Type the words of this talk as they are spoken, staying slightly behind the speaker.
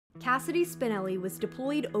Cassidy Spinelli was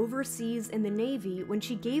deployed overseas in the Navy when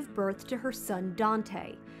she gave birth to her son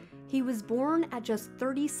Dante. He was born at just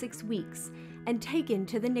 36 weeks and taken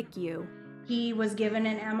to the NICU. He was given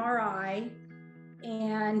an MRI,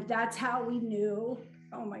 and that's how we knew,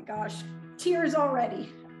 oh my gosh, tears already.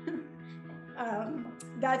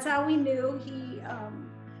 That's how we knew he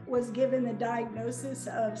was given the diagnosis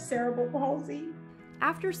of cerebral palsy.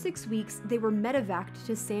 After 6 weeks, they were medevaced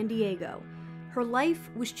to San Diego. Her life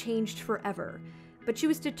was changed forever, but she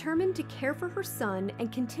was determined to care for her son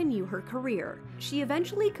and continue her career. She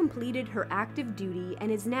eventually completed her active duty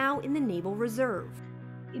and is now in the Naval Reserve.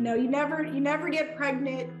 You know, you never get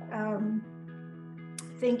pregnant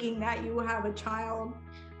thinking that you will have a child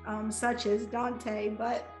such as Dante,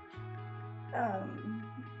 but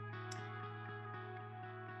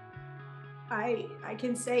I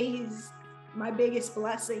can say he's my biggest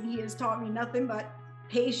blessing. He has taught me nothing but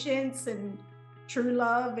patience and true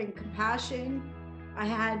love and compassion. I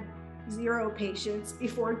had zero patience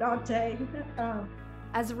before Dante.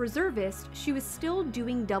 As a reservist, she was still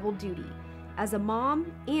doing double duty, as a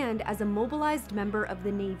mom and as a mobilized member of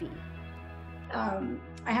the Navy.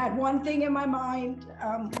 I had one thing in my mind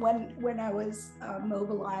when I was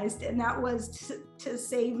mobilized, and that was to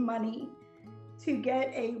save money to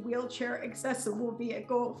get a wheelchair accessible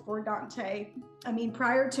vehicle for Dante. I mean,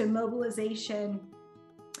 prior to mobilization,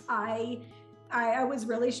 I was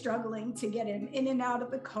really struggling to get him in and out of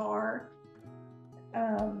the car.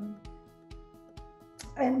 And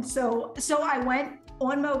so I went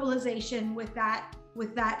on mobilization with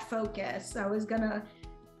that focus. I was gonna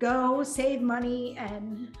go save money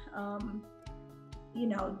and, you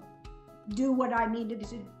know, do what I needed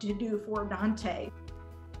to do for Dante.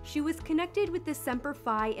 She was connected with the Semper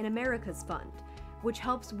Fi in America's Fund, which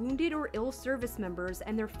helps wounded or ill service members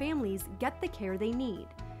and their families get the care they need.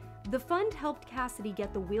 The fund helped Cassidy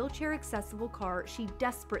get the wheelchair-accessible car she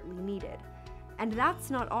desperately needed. And that's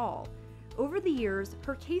not all. Over the years,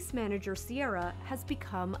 her case manager, Sierra, has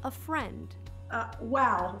become a friend.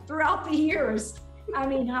 Wow, throughout the years, I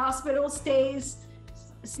mean, hospital stays,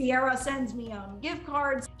 Sierra sends me gift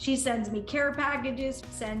cards. She sends me care packages,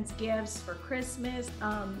 sends gifts for Christmas.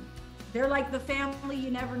 They're like the family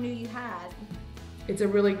you never knew you had. It's a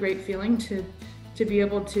really great feeling to be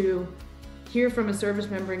able to hear from a service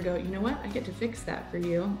member and go, you know what, I get to fix that for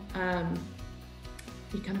you.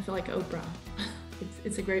 You kind of feel like Oprah.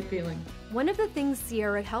 It's a great feeling. One of the things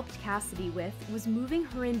Sierra helped Cassidy with was moving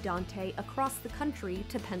her and Dante across the country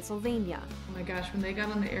to Pennsylvania. Oh my gosh, when they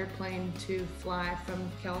got on the airplane to fly from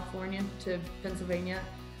California to Pennsylvania,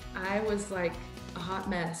 I was like a hot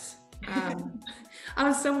mess. I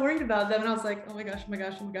was so worried about them, and I was like, oh my gosh, oh my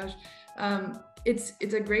gosh, oh my gosh.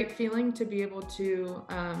 It's a great feeling to be able to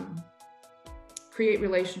create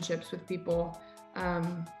relationships with people.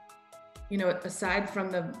 You know, aside from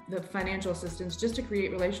the financial assistance, just to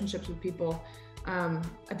create relationships with people. I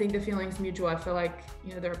think the feeling's mutual. I feel like,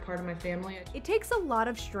 you know, they're a part of my family. It takes a lot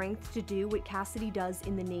of strength to do what Cassidy does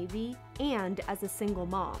in the Navy and as a single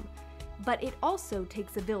mom, but it also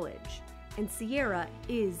takes a village, and Sierra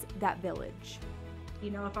is that village.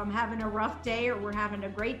 You know, if I'm having a rough day or we're having a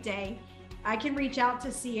great day, I can reach out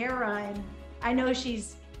to Sierra, and I know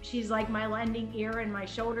she's like my lending ear and my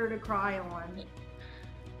shoulder to cry on.